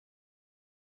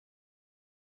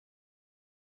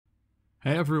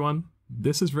Hey everyone,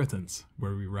 this is Writtance,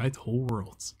 where we write whole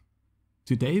worlds.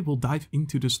 Today we'll dive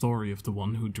into the story of the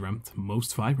one who dreamt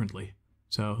most vibrantly,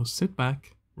 so sit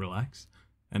back, relax,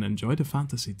 and enjoy the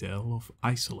fantasy tale of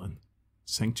Aesolan,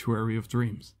 Sanctuary of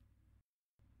Dreams.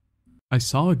 I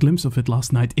saw a glimpse of it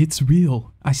last night, it's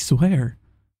real, I swear,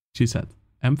 she said,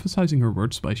 emphasizing her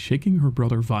words by shaking her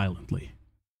brother violently.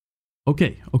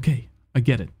 Okay, I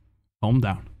get it, calm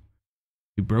down.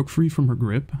 He broke free from her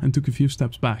grip and took a few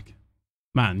steps back.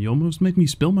 Man, you almost made me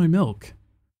spill my milk.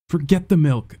 Forget the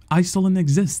milk, Aesolan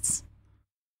exists.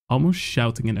 Almost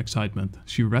shouting in excitement,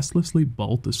 she restlessly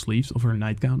balled the sleeves of her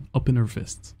nightgown up in her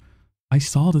fists. I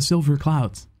saw the silver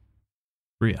clouds.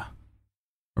 Bria.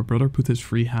 Her brother put his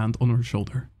free hand on her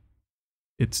shoulder.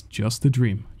 It's just a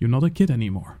dream, you're not a kid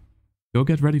anymore. Go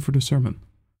get ready for the sermon.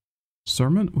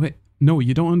 Sermon? Wait, no,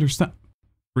 you don't understand.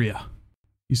 Bria,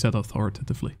 he said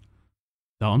authoritatively.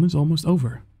 Dawn is almost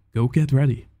over. Go get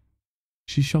ready.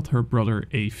 She shot her brother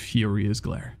a furious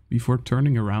glare, before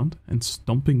turning around and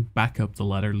stomping back up the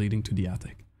ladder leading to the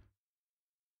attic.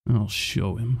 I'll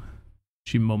show him,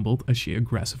 she mumbled as she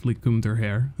aggressively combed her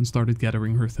hair and started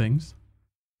gathering her things.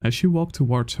 As she walked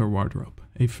towards her wardrobe,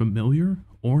 a familiar,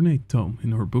 ornate tome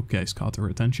in her bookcase caught her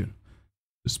attention.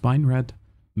 The spine read,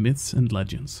 Myths and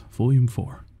Legends, Volume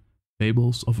 4,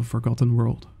 Fables of a Forgotten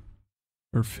World.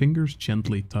 Her fingers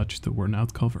gently touched the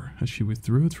worn-out cover as she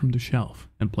withdrew it from the shelf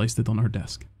and placed it on her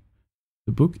desk.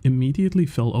 The book immediately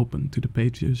fell open to the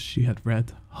pages she had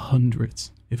read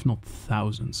hundreds, if not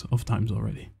thousands, of times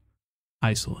already.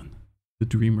 Aesolan, the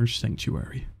Dreamer's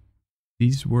Sanctuary.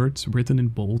 These words written in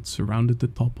bold surrounded the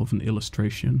top of an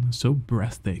illustration so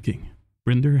breathtaking.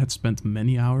 Brindyr had spent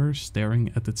many hours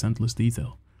staring at its endless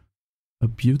detail. A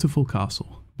beautiful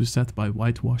castle, beset by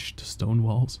whitewashed stone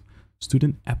walls, stood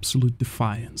in absolute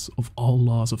defiance of all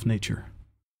laws of nature.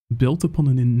 Built upon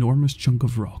an enormous chunk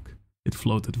of rock, it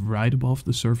floated right above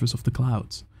the surface of the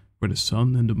clouds, where the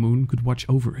sun and the moon could watch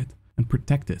over it and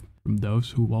protect it from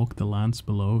those who walked the lands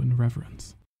below in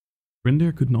reverence.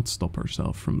 Brindyr could not stop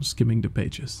herself from skimming the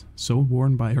pages, so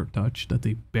worn by her touch that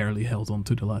they barely held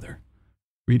onto the leather.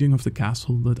 Reading of the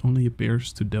castle that only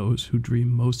appears to those who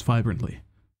dream most vibrantly,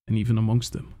 and even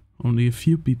amongst them, only a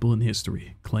few people in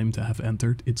history claim to have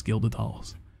entered its gilded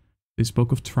halls. They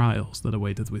spoke of trials that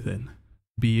awaited within,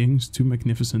 beings too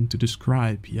magnificent to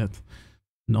describe, yet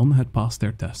none had passed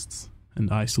their tests,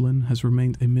 and Aesolan has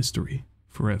remained a mystery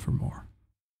forevermore.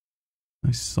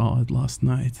 I saw it last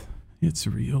night. It's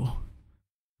real,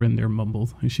 Brindyr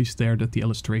mumbled as she stared at the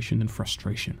illustration in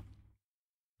frustration.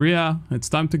 Bria, it's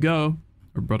time to go,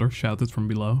 her brother shouted from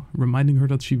below, reminding her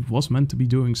that she was meant to be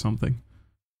doing something.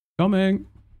 Coming!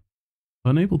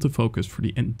 Unable to focus for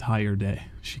the entire day,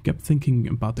 she kept thinking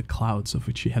about the clouds of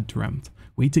which she had dreamt,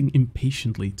 waiting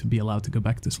impatiently to be allowed to go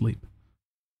back to sleep.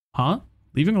 Huh?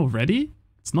 Leaving already?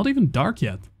 It's not even dark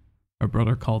yet, her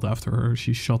brother called after her as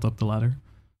she shot up the ladder.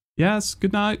 Yes,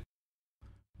 good night.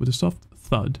 With a soft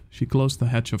thud, she closed the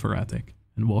hatch of her attic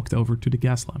and walked over to the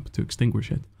gas lamp to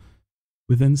extinguish it.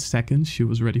 Within seconds, she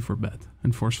was ready for bed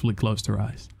and forcefully closed her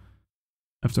eyes.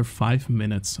 After 5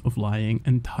 minutes of lying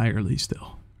entirely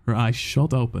still, her eyes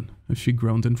shot open as she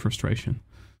groaned in frustration.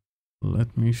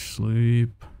 Let me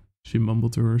sleep, she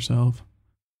mumbled to herself.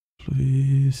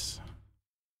 Please.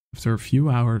 After a few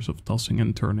hours of tossing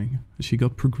and turning, as she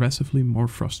got progressively more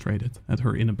frustrated at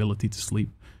her inability to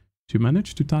sleep, she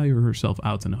managed to tire herself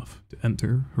out enough to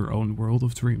enter her own world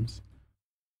of dreams.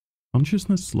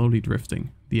 Consciousness slowly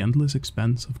drifting, the endless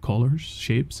expanse of colors,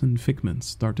 shapes, and figments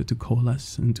started to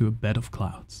coalesce into a bed of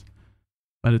clouds.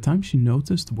 By the time she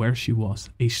noticed where she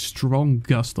was, a strong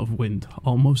gust of wind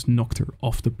almost knocked her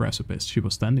off the precipice she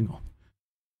was standing on.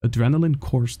 Adrenaline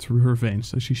coursed through her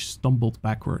veins as she stumbled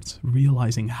backwards,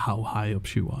 realizing how high up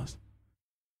she was.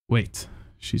 Wait,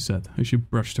 she said as she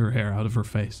brushed her hair out of her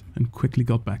face and quickly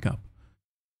got back up.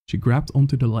 She grabbed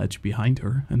onto the ledge behind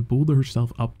her and pulled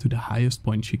herself up to the highest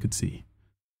point she could see.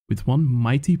 With one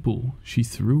mighty pull, she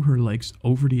threw her legs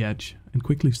over the edge and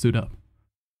quickly stood up.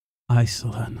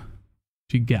 Aesolan,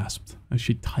 she gasped as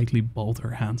she tightly balled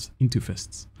her hands into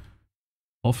fists.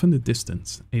 Off in the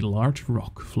distance, a large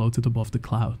rock floated above the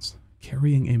clouds,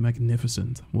 carrying a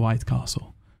magnificent white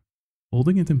castle.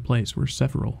 Holding it in place were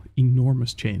several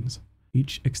enormous chains,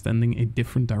 each extending a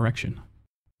different direction,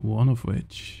 one of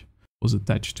which was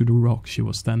attached to the rock she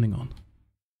was standing on.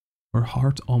 Her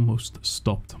heart almost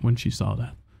stopped when she saw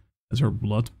that, as her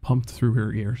blood pumped through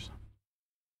her ears.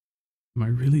 Am I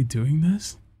really doing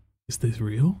this? Is this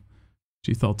real?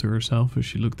 She thought to herself as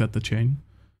she looked at the chain.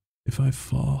 If I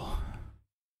fall...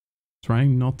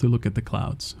 Trying not to look at the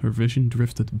clouds, her vision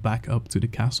drifted back up to the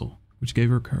castle, which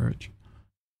gave her courage.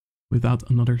 Without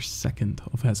another second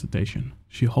of hesitation,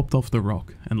 she hopped off the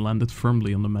rock and landed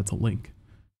firmly on the metal link.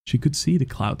 She could see the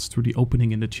clouds through the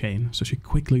opening in the chain, so she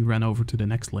quickly ran over to the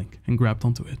next link and grabbed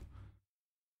onto it.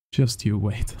 Just you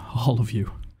wait, all of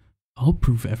you. I'll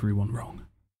prove everyone wrong.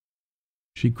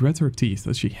 She grit her teeth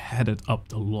as she headed up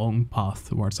the long path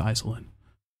towards Aesolan,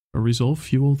 a resolve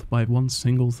fueled by one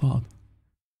single thought.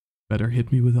 Better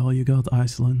hit me with all you got,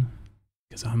 Aesolan,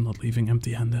 because I'm not leaving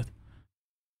empty-handed.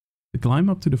 The climb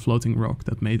up to the floating rock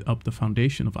that made up the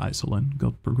foundation of Aesolan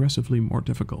got progressively more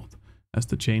difficult, as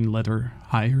the chain led her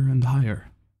higher and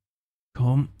higher.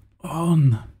 Come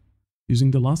on!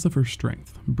 Using the last of her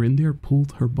strength, Brindyr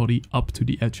pulled her body up to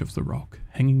the edge of the rock,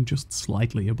 hanging just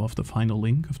slightly above the final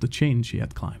link of the chain she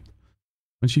had climbed.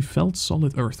 When she felt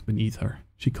solid earth beneath her,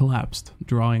 she collapsed,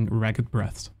 drawing ragged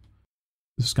breaths.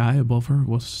 The sky above her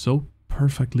was so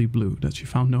perfectly blue that she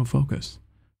found no focus.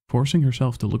 Forcing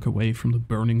herself to look away from the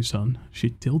burning sun, she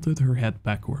tilted her head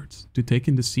backwards to take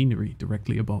in the scenery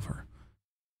directly above her.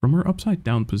 From her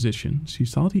upside-down position, she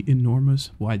saw the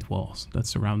enormous white walls that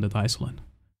surrounded Aesolan,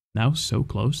 now so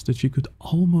close that she could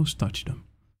almost touch them.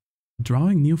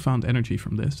 Drawing newfound energy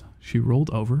from this, she rolled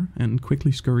over and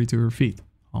quickly scurried to her feet,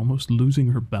 almost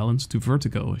losing her balance to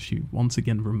vertigo as she once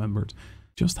again remembered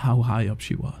just how high up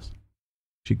she was.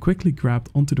 She quickly grabbed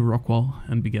onto the rock wall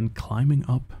and began climbing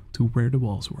up to where the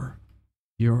walls were.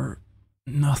 You're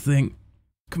nothing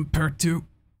compared to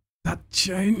that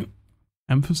chain.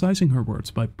 Emphasizing her words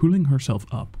by pulling herself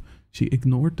up, she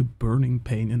ignored the burning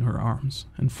pain in her arms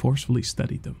and forcefully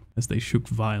steadied them as they shook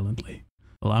violently,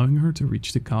 allowing her to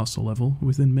reach the castle level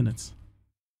within minutes.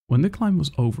 When the climb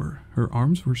was over, her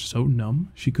arms were so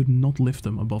numb she could not lift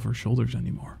them above her shoulders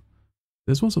anymore.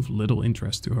 This was of little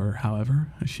interest to her,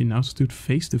 however, as she now stood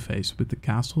face to face with the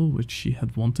castle which she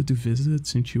had wanted to visit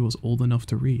since she was old enough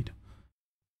to read.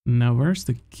 Now where's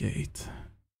the gate?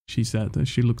 She said as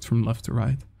she looked from left to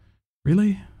right.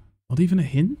 Really? Not even a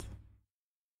hint?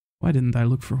 Why didn't I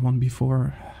look for one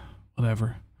before?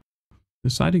 Whatever.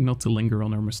 Deciding not to linger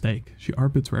on her mistake, she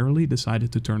arbitrarily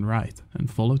decided to turn right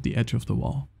and followed the edge of the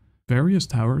wall. Various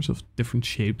towers of different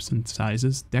shapes and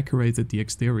sizes decorated the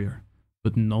exterior,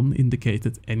 but none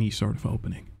indicated any sort of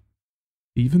opening.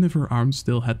 Even if her arms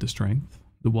still had the strength,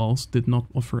 the walls did not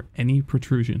offer any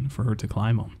protrusion for her to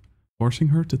climb on, forcing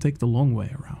her to take the long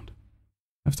way around.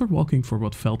 After walking for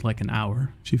what felt like an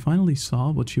hour, she finally saw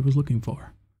what she was looking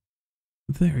for.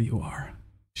 There you are,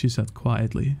 she said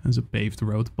quietly as a paved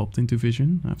road popped into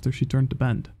vision after she turned the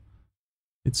bend.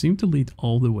 It seemed to lead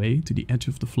all the way to the edge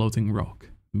of the floating rock,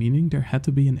 meaning there had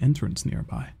to be an entrance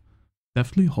nearby.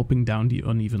 Deftly hopping down the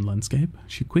uneven landscape,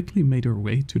 she quickly made her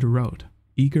way to the road,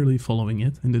 eagerly following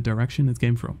it in the direction it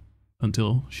came from,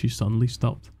 until she suddenly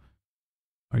stopped.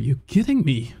 Are you kidding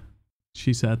me?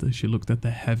 She said as she looked at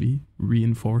the heavy,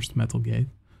 reinforced metal gate,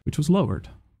 which was lowered,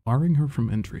 barring her from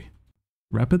entry.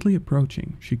 Rapidly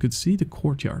approaching, she could see the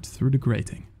courtyard through the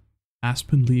grating.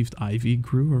 Aspen-leaved ivy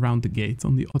grew around the gate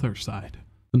on the other side,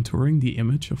 contouring the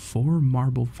image of 4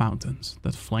 marble fountains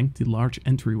that flanked the large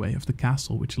entryway of the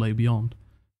castle which lay beyond.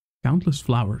 Countless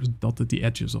flowers dotted the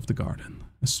edges of the garden,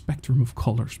 a spectrum of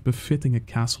colors befitting a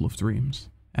castle of dreams,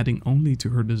 adding only to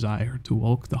her desire to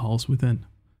walk the halls within.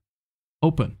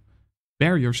 Open!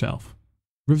 Bare yourself!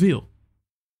 Reveal!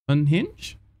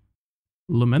 Unhinge?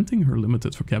 Lamenting her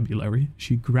limited vocabulary,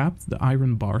 she grabbed the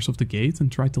iron bars of the gate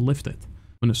and tried to lift it,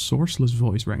 when a sourceless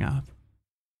voice rang out.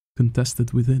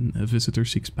 Contested within, a visitor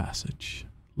seeks passage.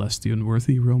 Lest the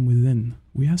unworthy roam within,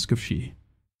 we ask of she,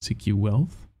 seek you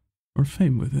wealth or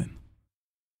fame within?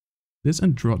 This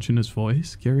androgynous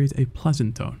voice carried a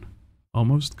pleasant tone,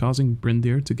 almost causing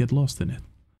Brindyr to get lost in it.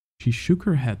 She shook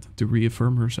her head to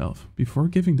reaffirm herself before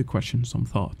giving the question some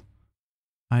thought.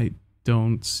 I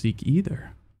don't seek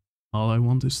either. All I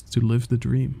want is to live the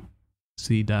dream,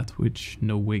 see that which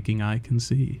no waking eye can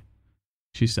see,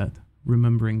 she said,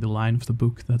 remembering the line of the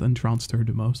book that entranced her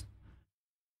the most.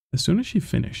 As soon as she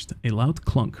finished, a loud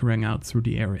clunk rang out through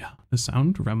the area. A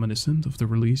sound reminiscent of the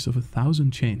release of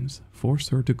 1,000 chains forced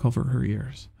her to cover her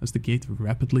ears as the gate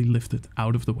rapidly lifted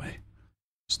out of the way.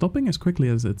 Stopping as quickly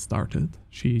as it started,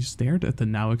 she stared at the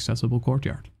now accessible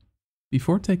courtyard.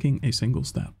 Before taking a single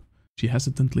step, she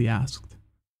hesitantly asked,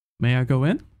 "May I go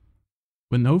in?"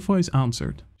 When no voice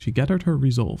answered, she gathered her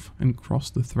resolve and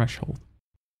crossed the threshold.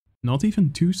 Not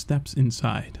even 2 steps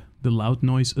inside, the loud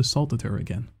noise assaulted her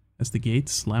again, as the gate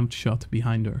slammed shut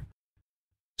behind her.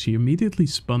 She immediately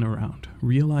spun around,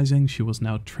 realizing she was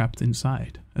now trapped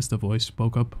inside, as the voice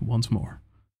spoke up once more.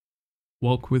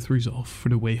 Walk with resolve, for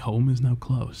the way home is now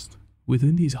closed.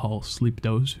 Within these halls sleep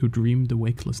those who dream the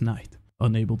wakeless night,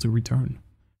 unable to return.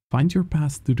 Find your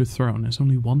path to the throne, as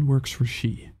only one works for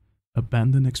she.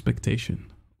 Abandon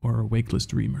expectation, or a wakeless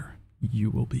dreamer you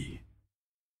will be.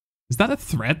 Is that a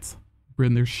threat?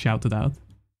 Brindyr shouted out.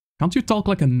 Can't you talk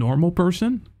like a normal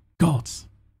person? Gods!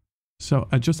 So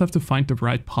I just have to find the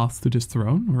right path to this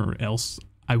throne, or else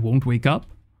I won't wake up?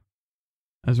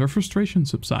 As her frustration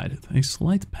subsided, a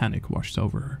slight panic washed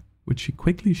over her, which she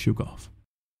quickly shook off.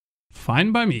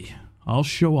 Fine by me. I'll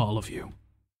show all of you.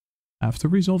 After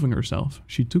resolving herself,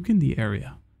 she took in the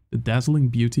area. The dazzling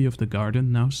beauty of the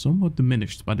garden now somewhat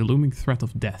diminished by the looming threat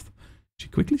of death. She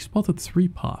quickly spotted 3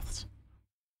 paths.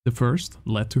 The first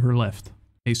led to her left.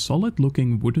 A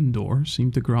solid-looking wooden door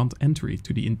seemed to grant entry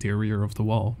to the interior of the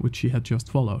wall, which she had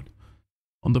just followed.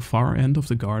 On the far end of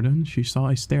the garden, she saw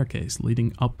a staircase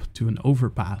leading up to an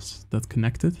overpass that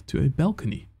connected to a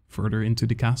balcony further into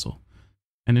the castle.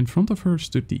 And in front of her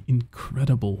stood the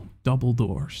incredible double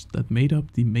doors that made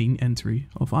up the main entry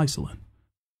of Aesolan.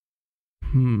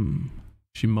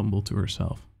 She mumbled to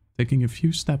herself, taking a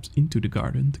few steps into the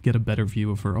garden to get a better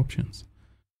view of her options.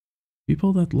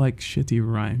 People that like shitty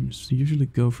rhymes usually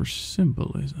go for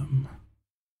symbolism.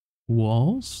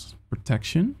 Walls?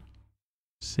 Protection?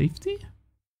 Safety?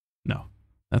 No,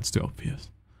 that's too obvious.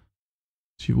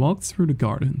 She walked through the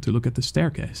garden to look at the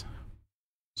staircase.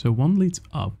 So one leads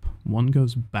up, one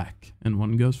goes back, and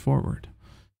one goes forward.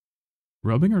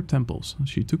 Rubbing her temples,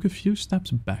 she took a few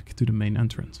steps back to the main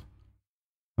entrance.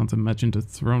 Can't imagine the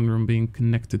throne room being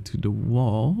connected to the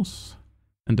walls.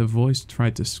 And the voice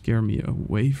tried to scare me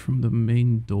away from the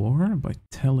main door by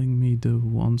telling me the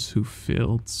ones who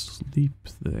failed sleep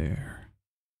there.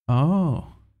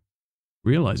 Oh.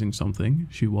 Realizing something,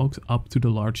 she walked up to the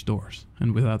large doors,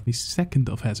 and without a second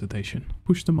of hesitation,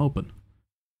 pushed them open.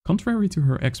 Contrary to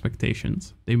her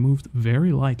expectations, they moved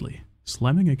very lightly,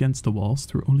 slamming against the walls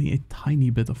through only a tiny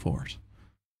bit of force.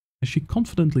 As she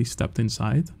confidently stepped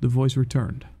inside, the voice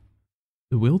returned.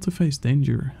 The will to face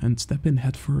danger and step in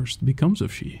headfirst becomes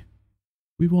of she.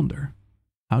 We wonder,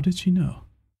 how did she know?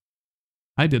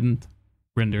 I didn't,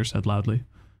 Brindyr said loudly.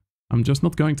 I'm just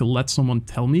not going to let someone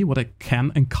tell me what I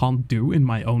can and can't do in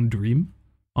my own dream.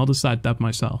 I'll decide that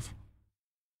myself.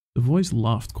 The voice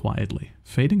laughed quietly,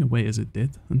 fading away as it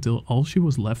did, until all she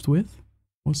was left with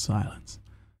was silence.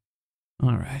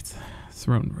 Alright,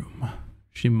 throne room,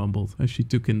 she mumbled as she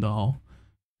took in the hall.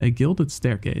 A gilded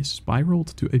staircase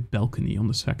spiraled to a balcony on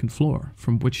the second floor,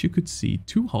 from which you could see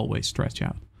 2 hallways stretch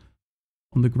out.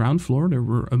 On the ground floor there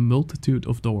were a multitude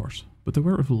of doors, but they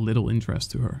were of little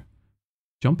interest to her.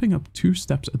 Jumping up 2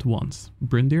 steps at once,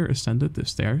 Brindyr ascended the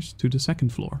stairs to the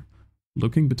second floor.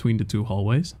 Looking between the 2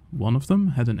 hallways, one of them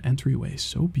had an entryway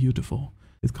so beautiful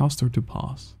it caused her to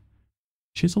pause.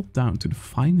 Chiseled down to the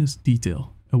finest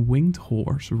detail, a winged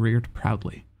horse reared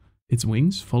proudly. Its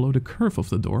wings followed the curve of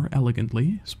the door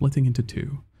elegantly, splitting into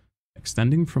 2.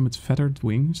 Extending from its feathered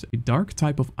wings, a dark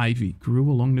type of ivy grew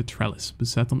along the trellis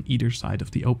beset on either side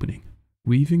of the opening,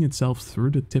 weaving itself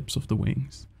through the tips of the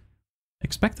wings.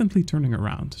 Expectantly turning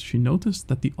around, she noticed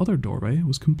that the other doorway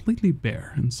was completely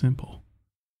bare and simple.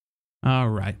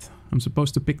 Alright, I'm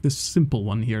supposed to pick this simple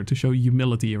one here to show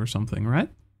humility or something, right?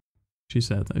 She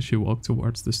said as she walked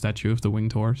towards the statue of the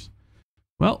winged horse.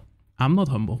 Well, I'm not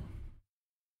humble.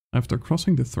 After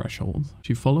crossing the threshold,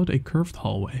 she followed a curved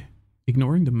hallway,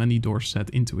 ignoring the many doors set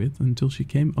into it until she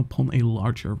came upon a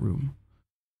larger room.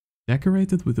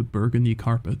 Decorated with a burgundy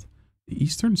carpet, the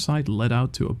eastern side led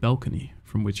out to a balcony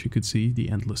from which you could see the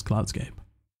endless cloudscape.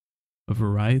 A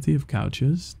variety of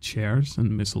couches, chairs,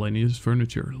 and miscellaneous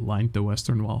furniture lined the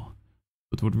western wall,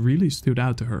 but what really stood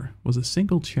out to her was a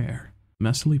single chair,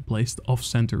 messily placed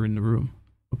off-center in the room,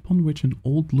 upon which an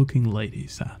old-looking lady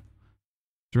sat.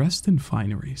 Dressed in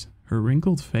fineries, her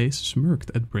wrinkled face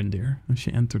smirked at Brindyr as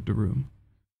she entered the room.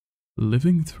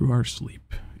 Living through our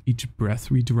sleep, each breath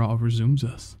we draw resumes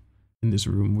us. In this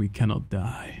room we cannot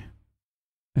die.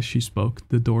 As she spoke,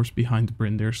 the doors behind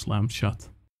Brindyr slammed shut.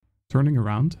 Turning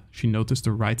around, she noticed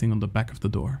the writing on the back of the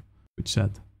door, which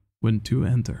said, "When 2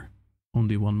 enter,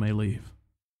 only 1 may leave."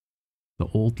 The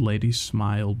old lady's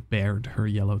smile bared her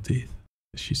yellow teeth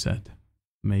as she said,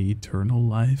 "May eternal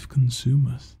life consume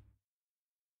us."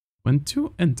 When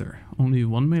 2 enter, only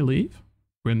 1 may leave?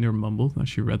 Brindyr mumbled as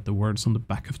she read the words on the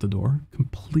back of the door,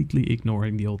 completely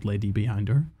ignoring the old lady behind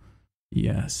her.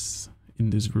 Yes,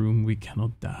 in this room we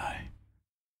cannot die.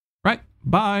 Right,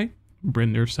 bye,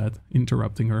 Brindyr said,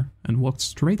 interrupting her, and walked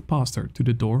straight past her to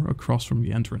the door across from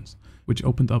the entrance, which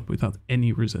opened up without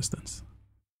any resistance.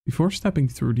 Before stepping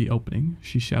through the opening,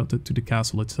 she shouted to the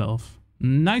castle itself,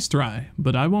 "Nice try,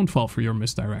 but I won't fall for your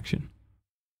misdirection."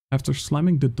 After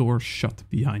slamming the door shut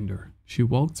behind her, she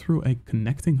walked through a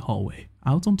connecting hallway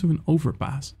out onto an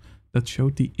overpass that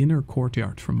showed the inner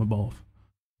courtyard from above.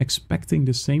 Expecting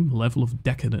the same level of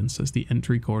decadence as the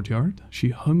entry courtyard, she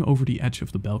hung over the edge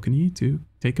of the balcony to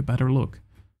take a better look.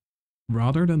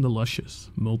 Rather than the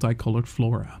luscious, multicolored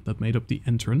flora that made up the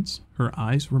entrance, her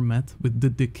eyes were met with the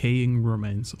decaying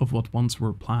remains of what once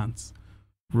were plants.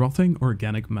 Rotting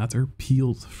organic matter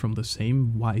peeled from the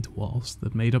same white walls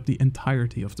that made up the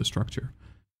entirety of the structure,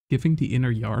 giving the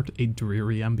inner yard a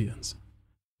dreary ambience.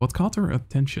 What caught her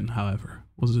attention, however,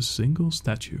 was a single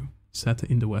statue set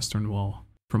in the western wall,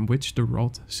 from which the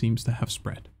rot seems to have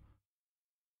spread.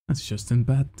 "That's just in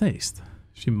bad taste,"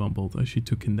 she mumbled as she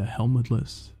took in the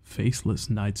helmetless, faceless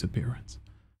knight's appearance,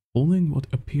 holding what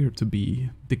appeared to be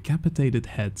decapitated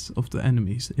heads of the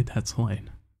enemies it had slain.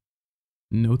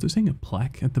 Noticing a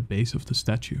plaque at the base of the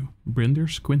statue, Brindyr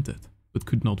squinted, but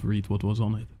could not read what was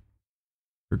on it.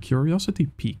 Her curiosity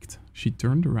piqued, she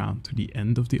turned around to the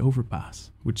end of the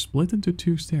overpass, which split into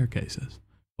 2 staircases,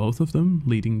 both of them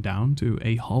leading down to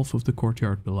a half of the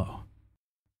courtyard below.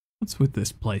 "What's with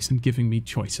this place and giving me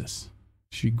choices?"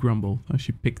 she grumbled as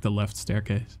she picked the left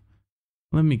staircase.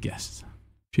 "Let me guess,"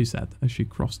 she said as she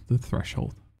crossed the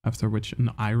threshold, after which an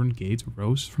iron gate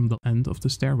rose from the end of the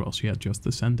stairwell she had just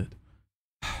ascended.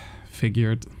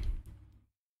 Figured.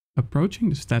 Approaching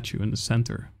the statue in the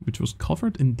center, which was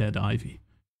covered in dead ivy,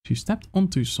 she stepped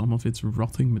onto some of its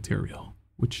rotting material,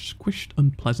 which squished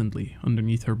unpleasantly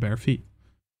underneath her bare feet.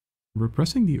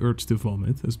 Repressing the urge to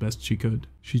vomit as best she could,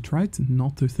 she tried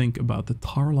not to think about the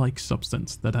tar-like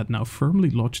substance that had now firmly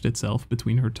lodged itself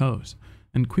between her toes,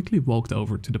 and quickly walked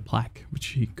over to the plaque, which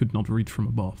she could not read from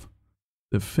above.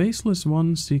 "The faceless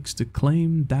one seeks to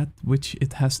claim that which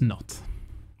it has not."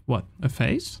 "What, a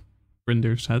face?"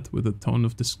 Brindyr said with a tone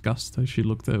of disgust as she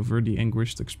looked over the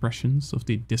anguished expressions of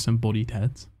the disembodied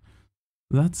heads.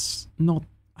 "That's not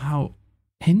how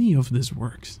any of this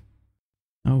works."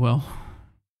 "Oh well."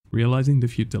 Realizing the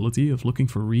futility of looking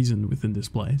for reason within this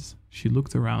place, she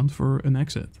looked around for an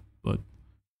exit, but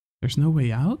there's no way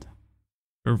out?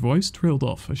 Her voice trailed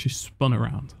off as she spun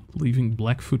around, leaving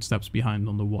black footsteps behind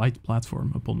on the white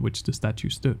platform upon which the statue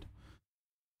stood.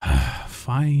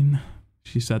 "Fine,"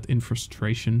 she said in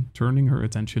frustration, turning her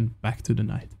attention back to the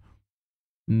knight.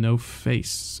 "No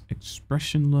face,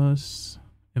 expressionless,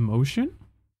 emotion?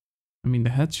 I mean, the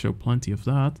heads show plenty of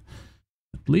that.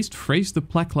 At least phrase the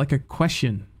plaque like a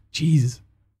question. Jeez.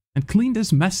 And clean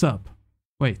this mess up.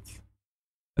 Wait."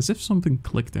 As if something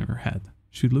clicked in her head,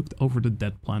 she looked over the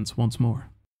dead plants once more.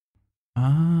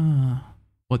 "Ah,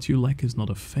 what you lack is not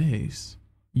a face.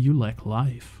 You lack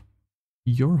life.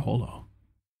 You're hollow."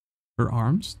 Her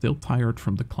arms, still tired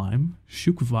from the climb,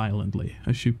 shook violently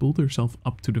as she pulled herself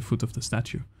up to the foot of the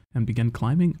statue and began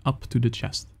climbing up to the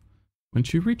chest. When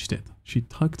she reached it, she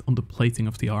tugged on the plating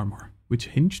of the armor, which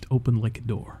hinged open like a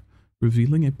door,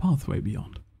 revealing a pathway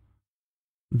beyond.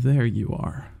 There you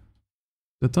are.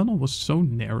 The tunnel was so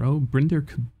narrow, Brindyr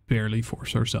could barely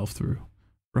force herself through.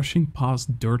 Rushing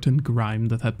past dirt and grime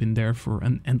that had been there for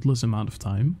an endless amount of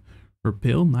time, her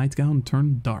pale nightgown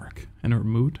turned dark, and her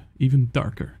mood even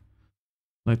darker.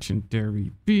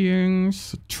 Legendary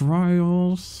beings,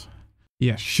 trials...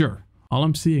 Yeah, sure. All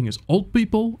I'm seeing is old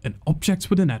people and objects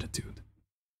with an attitude.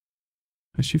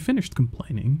 As she finished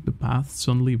complaining, the path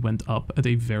suddenly went up at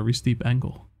a very steep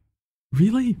angle.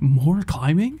 Really? More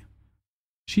climbing?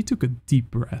 She took a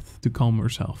deep breath to calm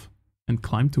herself, and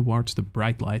climbed towards the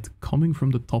bright light coming from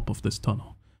the top of this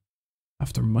tunnel.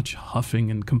 After much huffing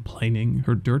and complaining,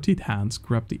 her dirtied hands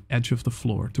grabbed the edge of the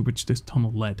floor to which this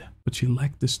tunnel led, but she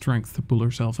lacked the strength to pull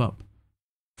herself up.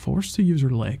 Forced to use her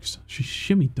legs, she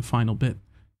shimmied the final bit,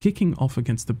 kicking off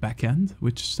against the back end,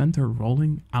 which sent her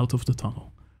rolling out of the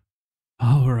tunnel.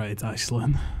 "Alright,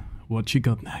 Aesolan, what you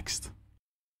got next?"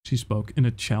 She spoke in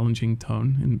a challenging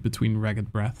tone in between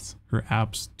ragged breaths, her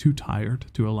abs too tired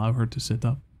to allow her to sit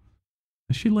up.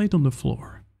 As she laid on the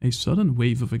floor, a sudden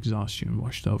wave of exhaustion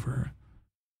washed over her.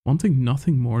 Wanting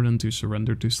nothing more than to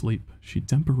surrender to sleep, she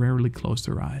temporarily closed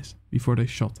her eyes before they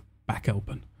shot back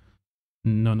open.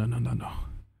 No.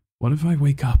 What if I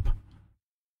wake up?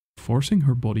 Forcing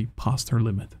her body past her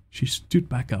limit, she stood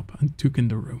back up and took in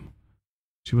the room.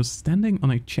 She was standing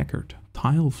on a checkered,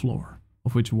 tile floor,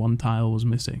 of which one tile was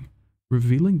missing,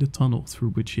 revealing the tunnel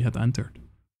through which she had entered.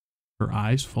 Her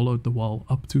eyes followed the wall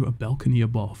up to a balcony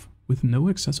above, with no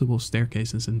accessible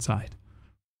staircases inside.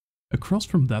 Across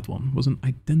from that one was an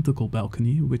identical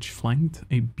balcony which flanked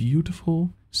a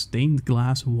beautiful, stained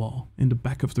glass wall in the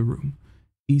back of the room,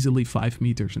 easily 5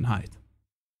 meters in height.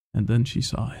 And then she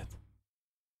saw it.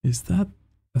 Is that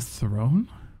a throne?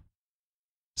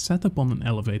 Set up on an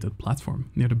elevated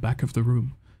platform near the back of the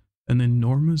room, an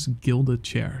enormous gilded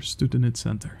chair stood in its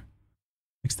center.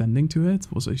 Extending to it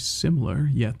was a similar,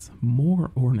 yet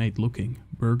more ornate-looking,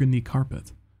 burgundy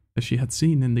carpet, as she had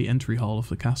seen in the entry hall of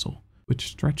the castle, which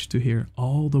stretched to here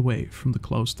all the way from the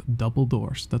closed double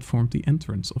doors that formed the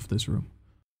entrance of this room.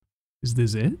 "Is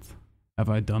this it? Have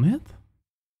I done it?"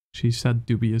 she said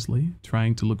dubiously,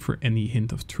 trying to look for any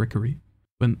hint of trickery,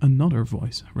 when another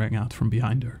voice rang out from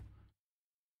behind her.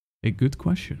 "A good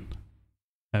question.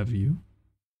 Have you?"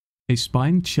 A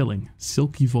spine-chilling,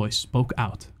 silky voice spoke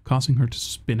out, causing her to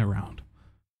spin around.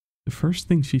 The first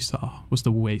thing she saw was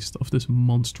the waist of this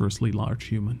monstrously large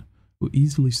human, who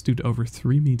easily stood over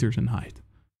 3 meters in height.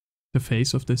 The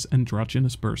face of this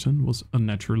androgynous person was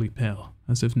unnaturally pale,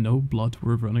 as if no blood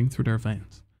were running through their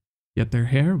veins. Yet their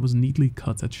hair was neatly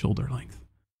cut at shoulder length,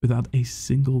 without a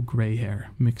single grey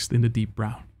hair mixed in the deep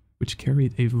brown, which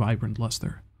carried a vibrant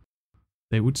luster.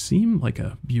 They would seem like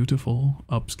a beautiful,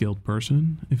 upscaled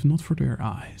person if not for their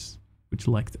eyes, which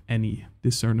lacked any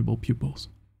discernible pupils.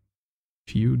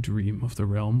 Few dream of the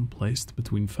realm placed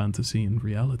between fantasy and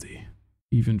reality.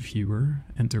 Even fewer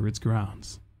enter its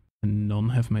grounds, and none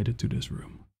have made it to this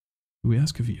room. We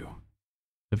ask of you,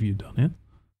 have you done it?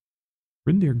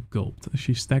 Brindyr gulped as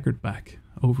she staggered back,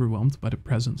 overwhelmed by the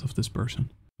presence of this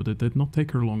person, but it did not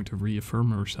take her long to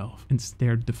reaffirm herself and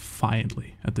stared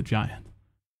defiantly at the giant.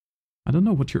 I don't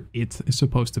know what your "it" is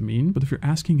supposed to mean, but if you're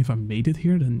asking if I made it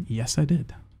here, then yes, I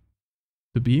did.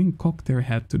 The being cocked their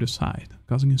head to the side,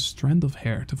 causing a strand of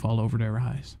hair to fall over their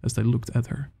eyes as they looked at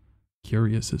her.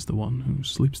 Curious is the one who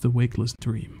sleeps the wakeless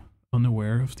dream,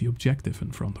 unaware of the objective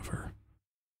in front of her.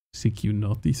 Seek you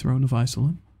not the throne of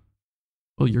Aesolan?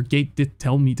 Well, your gate did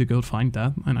tell me to go find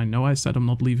that, and I know I said I'm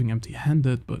not leaving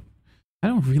empty-handed, but I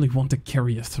don't really want to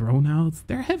carry a throne out.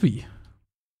 They're heavy.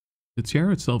 The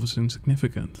chair itself is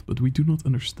insignificant, but we do not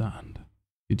understand.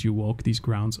 Did you walk these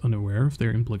grounds unaware of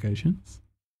their implications?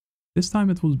 This time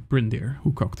it was Brindyr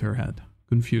who cocked her head,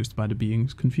 confused by the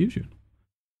being's confusion.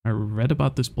 I read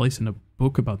about this place in a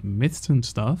book about myths and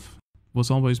stuff. It was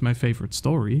always my favorite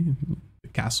story. The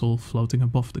castle floating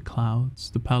above the clouds,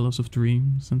 the palace of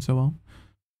dreams, and so on.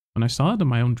 When I saw it in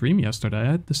my own dream yesterday,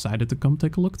 I decided to come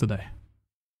take a look today.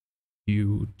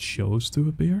 You chose to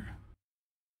appear?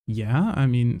 Yeah, I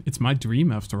mean, it's my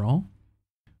dream after all.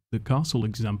 The castle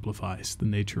exemplifies the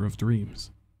nature of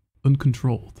dreams.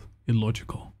 Uncontrolled,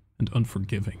 illogical, and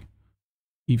unforgiving.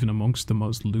 Even amongst the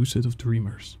most lucid of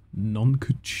dreamers, none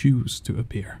could choose to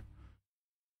appear.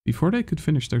 Before they could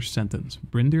finish their sentence,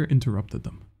 Brindyr interrupted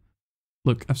them.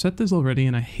 Look, I've said this already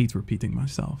and I hate repeating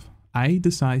myself. I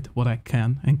decide what I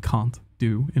can and can't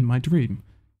do in my dream.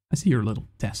 I see your little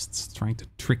tests trying to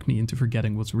trick me into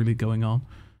forgetting what's really going on.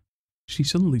 She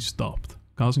suddenly stopped,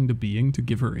 causing the being to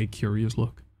give her a curious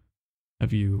look.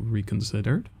 Have you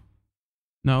reconsidered?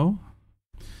 No.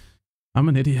 I'm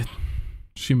an idiot,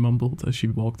 she mumbled as she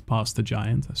walked past the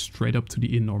giant, straight up to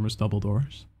the enormous double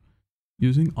doors.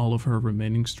 Using all of her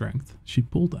remaining strength, she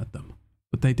pulled at them,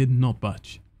 but they did not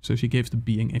budge, so she gave the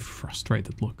being a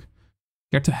frustrated look.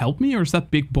 Care to help me, or is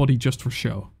that big body just for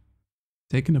show?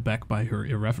 Taken aback by her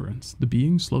irreverence, the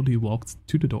being slowly walked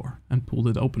to the door and pulled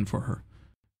it open for her.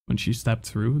 When she stepped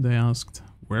through, they asked,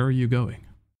 "Where are you going?"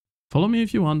 "Follow me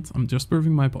if you want, I'm just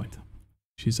proving my point,"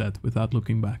 she said without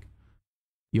looking back.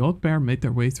 The odd pair made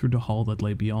their way through the hall that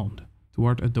lay beyond,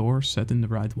 toward a door set in the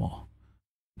right wall.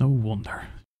 No wonder,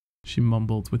 she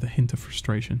mumbled with a hint of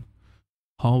frustration.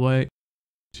 "Hallway,"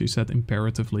 she said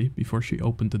imperatively before she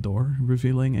opened the door,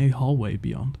 revealing a hallway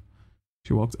beyond.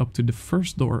 She walked up to the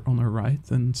first door on her right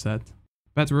and said,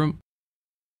 "Bedroom."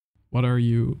 "What are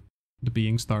you?" The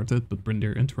being started, but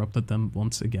Brindyr interrupted them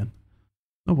once again.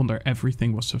 No wonder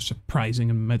everything was so surprising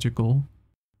and magical.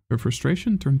 Her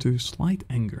frustration turned to slight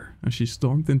anger as she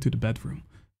stormed into the bedroom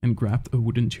and grabbed a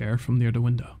wooden chair from near the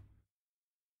window.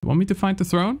 "You want me to find the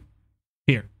throne?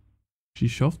 Here." She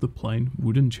shoved the plain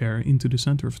wooden chair into the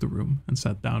center of the room and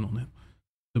sat down on it.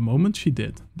 The moment she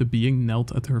did, the being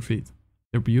knelt at her feet,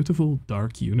 their beautiful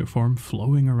dark uniform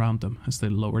flowing around them as they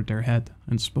lowered their head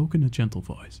and spoke in a gentle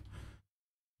voice.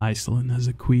 "Aesolan has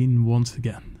a queen once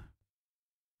again."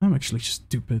 "I'm actually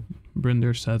stupid,"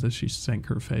 Brindyr said as she sank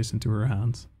her face into her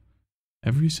hands.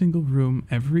 "Every single room,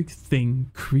 everything,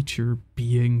 creature,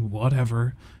 being,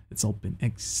 whatever, it's all been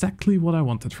exactly what I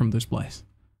wanted from this place.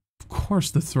 Of course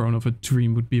the throne of a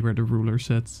dream would be where the ruler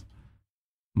sits.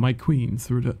 My queen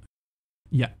through the...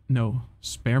 Yeah, no,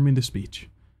 spare me the speech.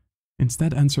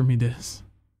 Instead answer me this.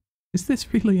 Is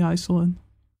this really Aesolan?"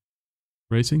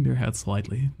 Raising their head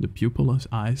slightly, the pupilless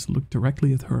eyes looked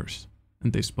directly at hers,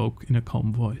 and they spoke in a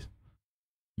calm voice.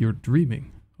 "You're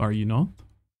dreaming, are you not?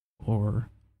 Or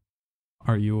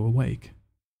are you awake?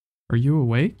 Are you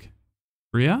awake?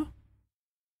 Bria?"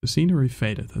 The scenery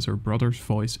faded as her brother's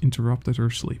voice interrupted her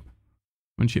sleep.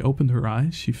 When she opened her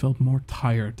eyes, she felt more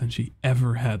tired than she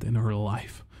ever had in her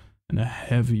life, and a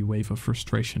heavy wave of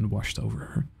frustration washed over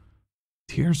her.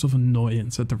 Tears of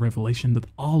annoyance at the revelation that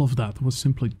all of that was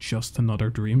simply just another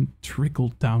dream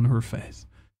trickled down her face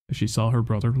as she saw her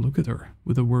brother look at her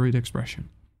with a worried expression.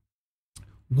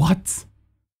 "What?"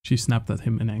 She snapped at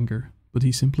him in anger, but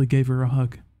he simply gave her a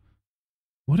hug.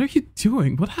 "What are you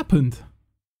doing? What happened?"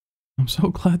 "I'm so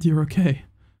glad you're okay,"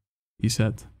 he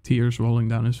said, tears rolling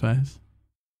down his face.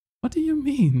 "What do you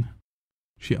mean?"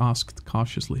 she asked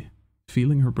cautiously,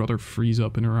 feeling her brother freeze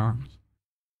up in her arms.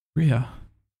 "Rhea,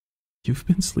 you've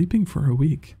been sleeping for a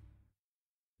week."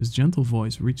 His gentle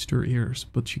voice reached her ears,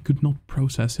 but she could not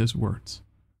process his words.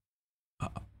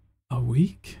 A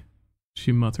week?"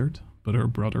 she muttered, but her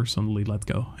brother suddenly let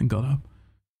go and got up.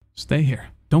 "Stay here.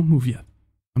 Don't move yet.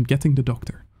 I'm getting the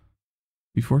doctor."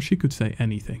 Before she could say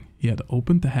anything, he had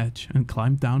opened the hatch and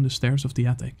climbed down the stairs of the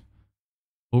attic.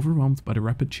 Overwhelmed by the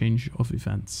rapid change of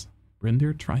events,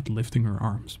 Brindyr tried lifting her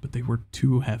arms, but they were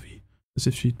too heavy, as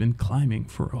if she'd been climbing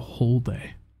for a whole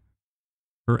day.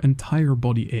 Her entire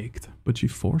body ached, but she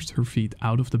forced her feet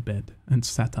out of the bed and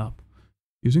sat up.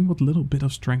 Using what little bit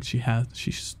of strength she had,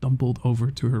 she stumbled over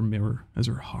to her mirror as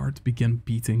her heart began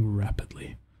beating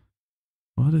rapidly.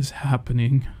 "What is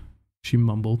happening?" she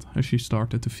mumbled as she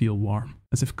started to feel warm,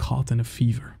 as if caught in a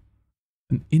fever.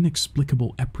 An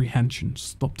inexplicable apprehension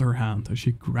stopped her hand as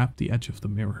she grabbed the edge of the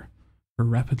mirror, her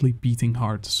rapidly beating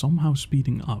heart somehow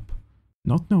speeding up.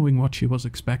 Not knowing what she was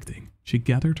expecting, she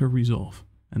gathered her resolve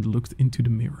and looked into the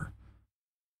mirror.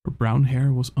 Her brown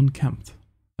hair was unkempt,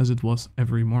 as it was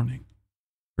every morning.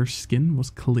 Her skin was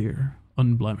clear,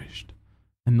 unblemished,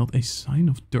 and not a sign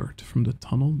of dirt from the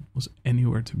tunnel was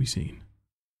anywhere to be seen.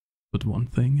 But one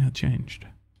thing had changed.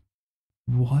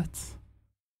 "What?"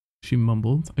 she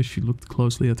mumbled as she looked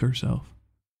closely at herself.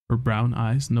 Her brown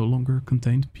eyes no longer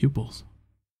contained pupils.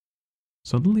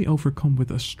 Suddenly overcome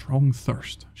with a strong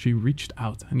thirst, she reached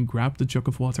out and grabbed the jug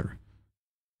of water,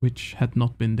 which had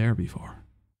not been there before.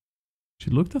 She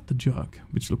looked at the jug,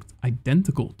 which looked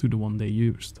identical to the one they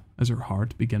used, as her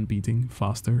heart began beating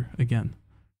faster again.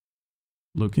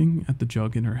 Looking at the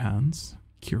jug in her hands,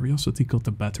 curiosity got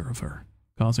the better of her,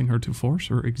 causing her to force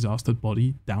her exhausted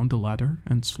body down the ladder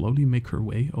and slowly make her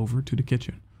way over to the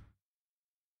kitchen.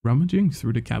 Rummaging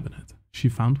through the cabinet, she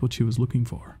found what she was looking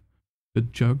for. The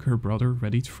jug her brother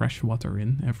readied fresh water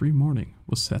in every morning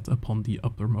was set upon the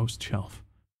uppermost shelf,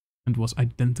 and was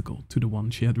identical to the one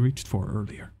she had reached for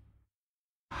earlier.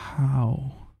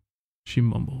 "How?" she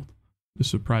mumbled. The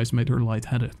surprise made her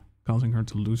lightheaded, causing her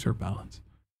to lose her balance.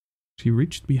 She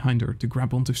reached behind her to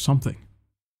grab onto something.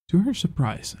 To her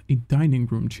surprise, a dining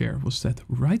room chair was set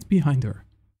right behind her,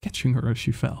 catching her as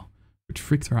she fell, which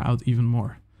freaked her out even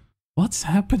more. "What's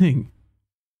happening?"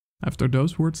 After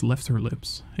those words left her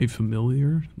lips, a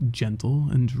familiar, gentle,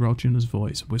 androgynous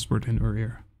voice whispered in her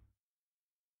ear.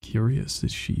 "Curious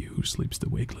is she who sleeps the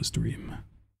wakeless dream.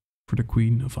 For the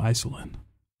Queen of Aesolan,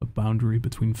 a boundary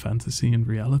between fantasy and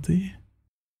reality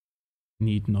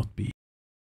need not be."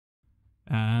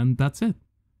 And that's it.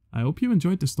 I hope you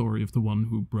enjoyed the story of the one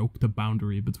who broke the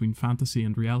boundary between fantasy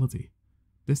and reality.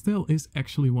 This tale is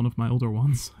actually one of my older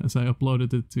ones, as I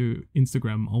uploaded it to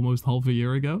Instagram almost half a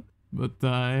year ago, but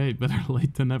hey, better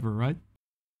late than never, right?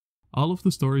 All of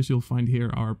the stories you'll find here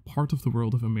are part of the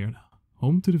world of Amirna,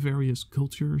 home to the various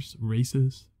cultures,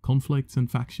 races, conflicts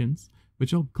and factions,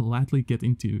 which I'll gladly get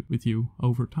into with you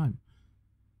over time.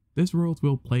 This world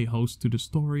will play host to the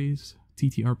stories,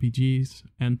 TTRPGs,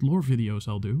 and lore videos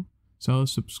I'll do, so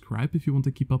subscribe if you want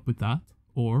to keep up with that,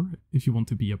 or if you want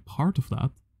to be a part of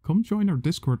that, come join our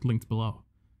Discord linked below.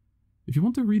 If you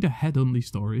want to read ahead on these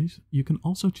stories, you can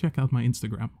also check out my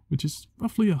Instagram, which is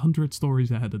roughly 100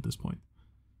 stories ahead at this point.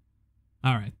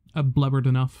 Alright, I've blubbered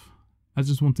enough. I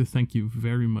just want to thank you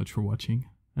very much for watching,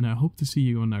 and I hope to see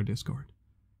you on our Discord.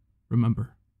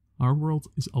 Remember, our world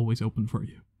is always open for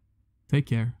you. Take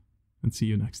care, and see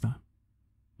you next time.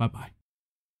 Bye bye.